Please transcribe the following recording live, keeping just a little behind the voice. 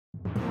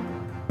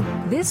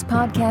This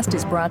podcast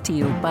is brought to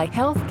you by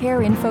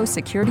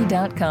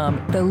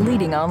HealthcareInfoSecurity.com, the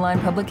leading online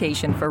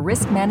publication for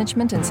risk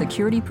management and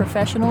security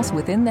professionals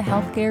within the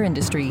healthcare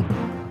industry.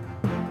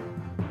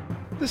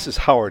 This is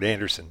Howard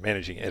Anderson,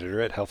 Managing Editor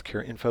at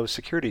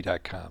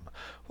HealthcareInfoSecurity.com,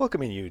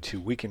 welcoming you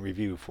to Week in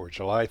Review for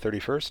July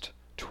 31st,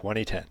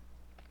 2010.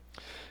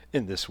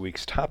 In this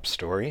week's top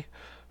story,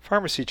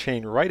 pharmacy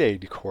chain Rite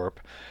Aid Corp.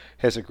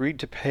 has agreed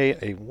to pay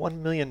a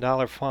 $1 million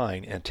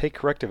fine and take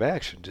corrective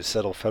action to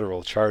settle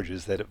federal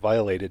charges that it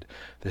violated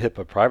the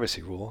HIPAA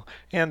privacy rule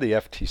and the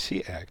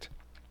FTC Act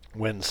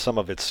when some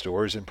of its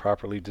stores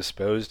improperly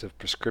disposed of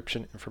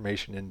prescription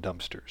information in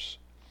dumpsters.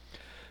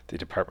 The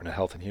Department of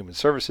Health and Human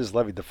Services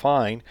levied the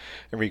fine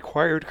and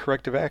required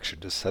corrective action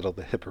to settle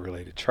the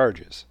HIPAA-related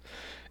charges.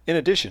 In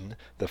addition,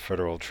 the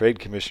Federal Trade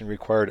Commission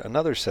required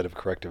another set of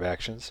corrective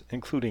actions,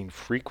 including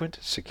frequent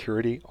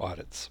security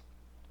audits.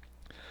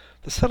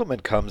 The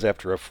settlement comes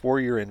after a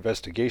 4-year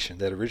investigation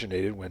that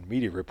originated when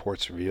media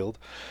reports revealed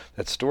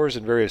that stores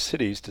in various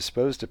cities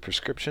disposed of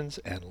prescriptions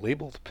and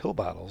labeled pill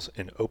bottles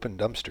in open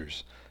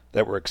dumpsters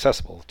that were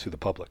accessible to the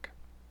public.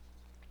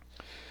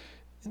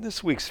 In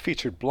this week's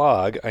featured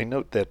blog, I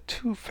note that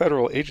 2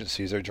 federal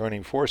agencies are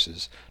joining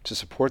forces to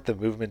support the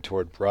movement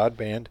toward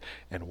broadband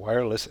and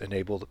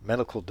wireless-enabled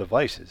medical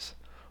devices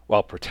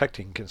while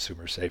protecting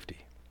consumer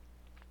safety.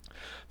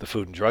 The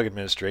Food and Drug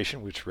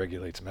Administration, which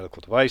regulates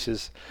medical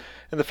devices,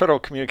 and the Federal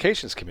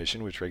Communications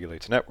Commission, which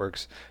regulates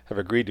networks, have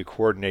agreed to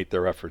coordinate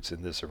their efforts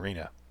in this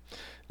arena.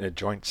 In a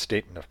joint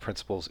statement of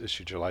principles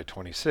issued July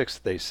 26,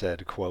 they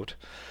said, quote,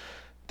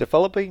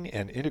 "Developing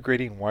and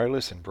integrating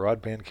wireless and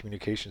broadband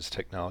communications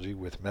technology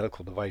with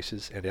medical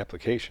devices and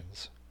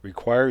applications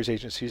requires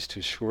agencies to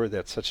ensure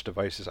that such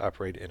devices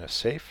operate in a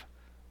safe,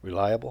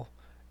 reliable,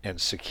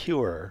 and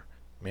secure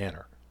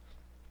manner.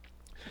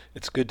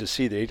 It's good to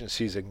see the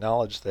agencies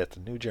acknowledge that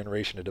the new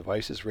generation of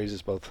devices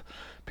raises both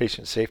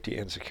patient safety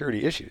and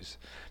security issues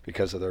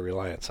because of their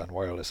reliance on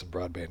wireless and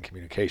broadband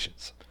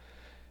communications."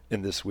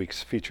 In this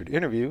week's featured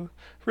interview,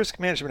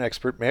 risk management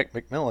expert Matt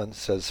McMillan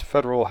says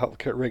federal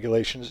healthcare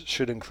regulations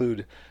should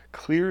include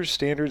clear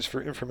standards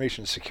for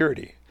information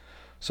security,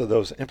 so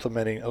those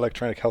implementing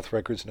electronic health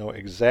records know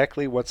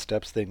exactly what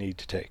steps they need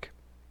to take.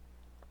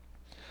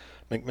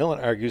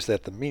 McMillan argues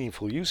that the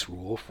meaningful use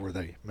rule for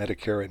the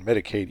Medicare and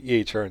Medicaid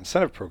EHR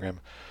incentive program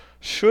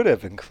should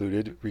have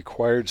included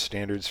required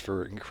standards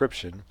for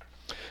encryption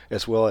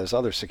as well as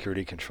other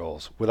security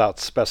controls without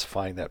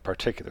specifying that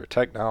particular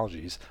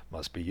technologies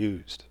must be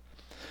used.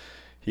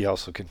 He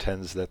also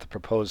contends that the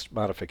proposed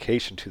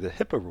modification to the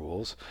HIPAA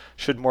rules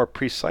should more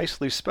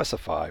precisely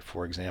specify,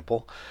 for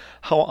example,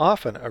 how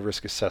often a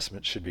risk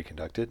assessment should be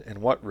conducted and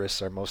what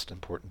risks are most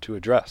important to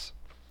address.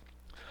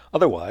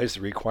 Otherwise,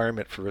 the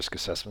requirement for risk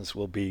assessments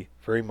will be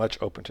very much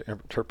open to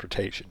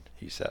interpretation,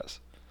 he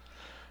says.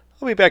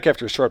 I'll be back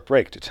after a short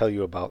break to tell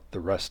you about the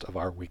rest of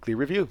our weekly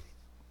review.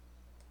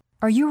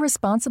 Are you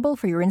responsible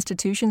for your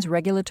institution's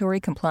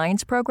regulatory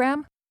compliance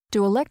program?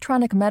 Do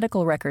electronic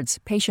medical records,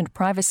 patient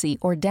privacy,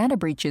 or data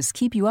breaches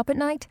keep you up at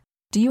night?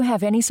 Do you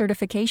have any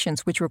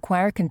certifications which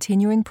require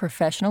continuing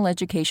professional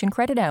education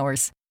credit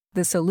hours?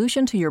 The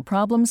solution to your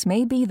problems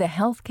may be the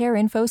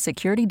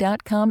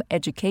HealthcareInfoSecurity.com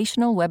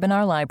educational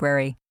webinar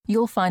library.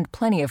 You'll find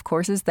plenty of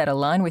courses that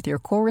align with your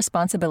core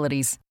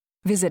responsibilities.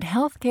 Visit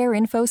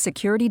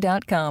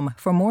HealthcareInfoSecurity.com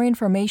for more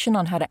information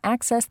on how to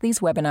access these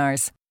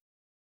webinars.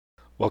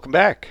 Welcome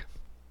back.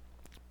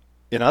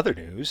 In other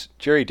news,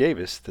 Jerry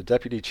Davis, the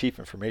Deputy Chief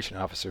Information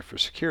Officer for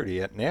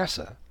Security at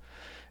NASA,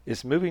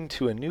 is moving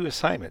to a new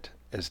assignment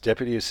as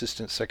Deputy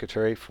Assistant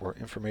Secretary for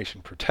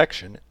Information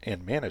Protection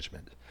and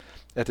Management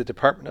at the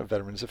Department of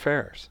Veterans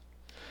Affairs.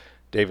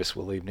 Davis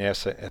will leave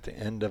NASA at the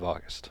end of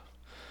August.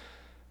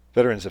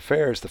 Veterans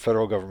Affairs, the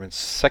federal government's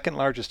second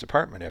largest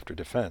department after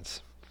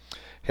Defense,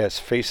 has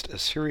faced a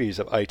series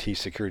of IT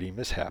security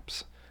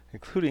mishaps,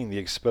 including the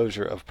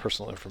exposure of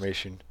personal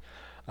information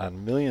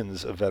on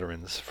millions of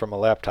veterans from a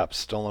laptop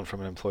stolen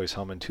from an employee's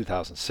home in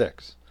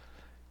 2006,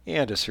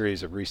 and a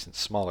series of recent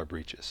smaller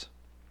breaches.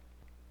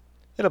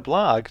 In a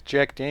blog,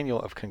 Jack Daniel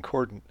of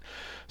Concordant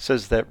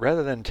says that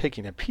rather than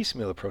taking a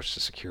piecemeal approach to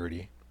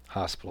security,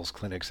 hospitals,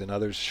 clinics, and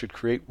others should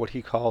create what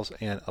he calls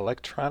an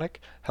electronic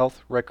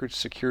health record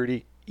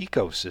security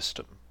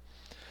ecosystem.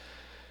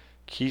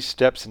 Key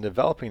steps in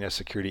developing a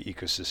security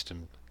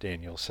ecosystem,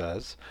 Daniel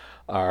says,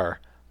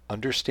 are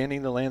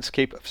understanding the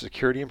landscape of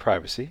security and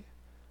privacy,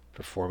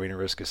 performing a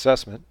risk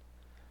assessment,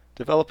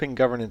 developing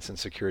governance and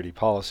security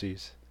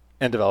policies,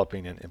 and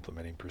developing and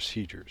implementing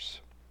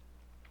procedures.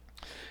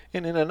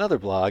 And in another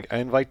blog, I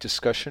invite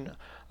discussion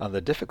on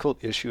the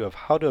difficult issue of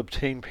how to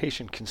obtain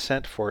patient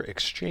consent for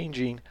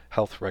exchanging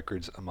health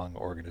records among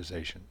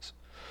organizations.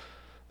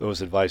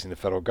 Those advising the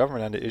federal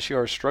government on the issue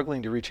are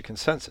struggling to reach a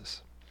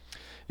consensus.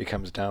 It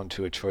comes down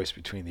to a choice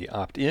between the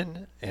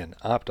opt-in and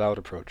opt-out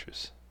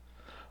approaches.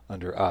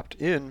 Under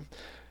opt-in,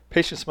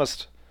 patients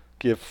must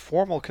give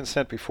formal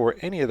consent before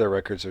any of their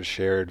records are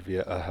shared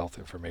via a health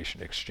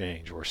information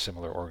exchange or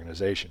similar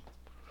organization.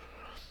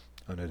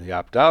 Under the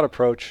opt-out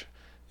approach,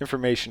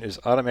 information is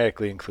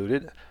automatically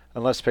included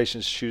unless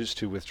patients choose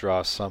to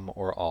withdraw some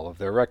or all of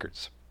their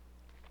records.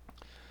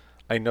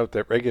 I note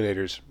that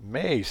regulators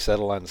may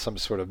settle on some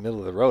sort of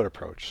middle-of-the-road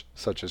approach,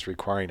 such as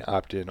requiring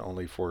opt-in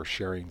only for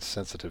sharing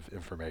sensitive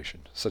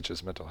information, such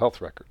as mental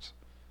health records.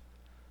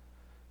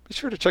 Be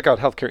sure to check out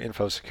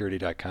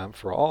healthcareinfosecurity.com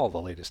for all the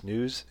latest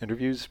news,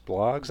 interviews,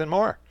 blogs, and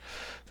more.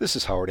 This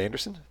is Howard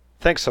Anderson.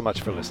 Thanks so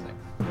much for listening.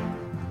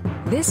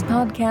 This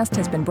podcast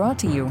has been brought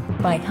to you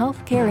by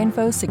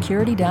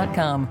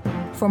healthcareinfosecurity.com.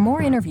 For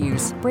more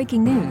interviews,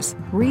 breaking news,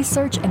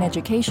 research, and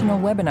educational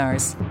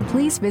webinars,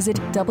 please visit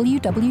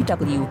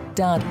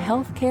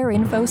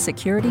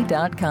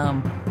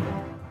www.healthcareinfosecurity.com.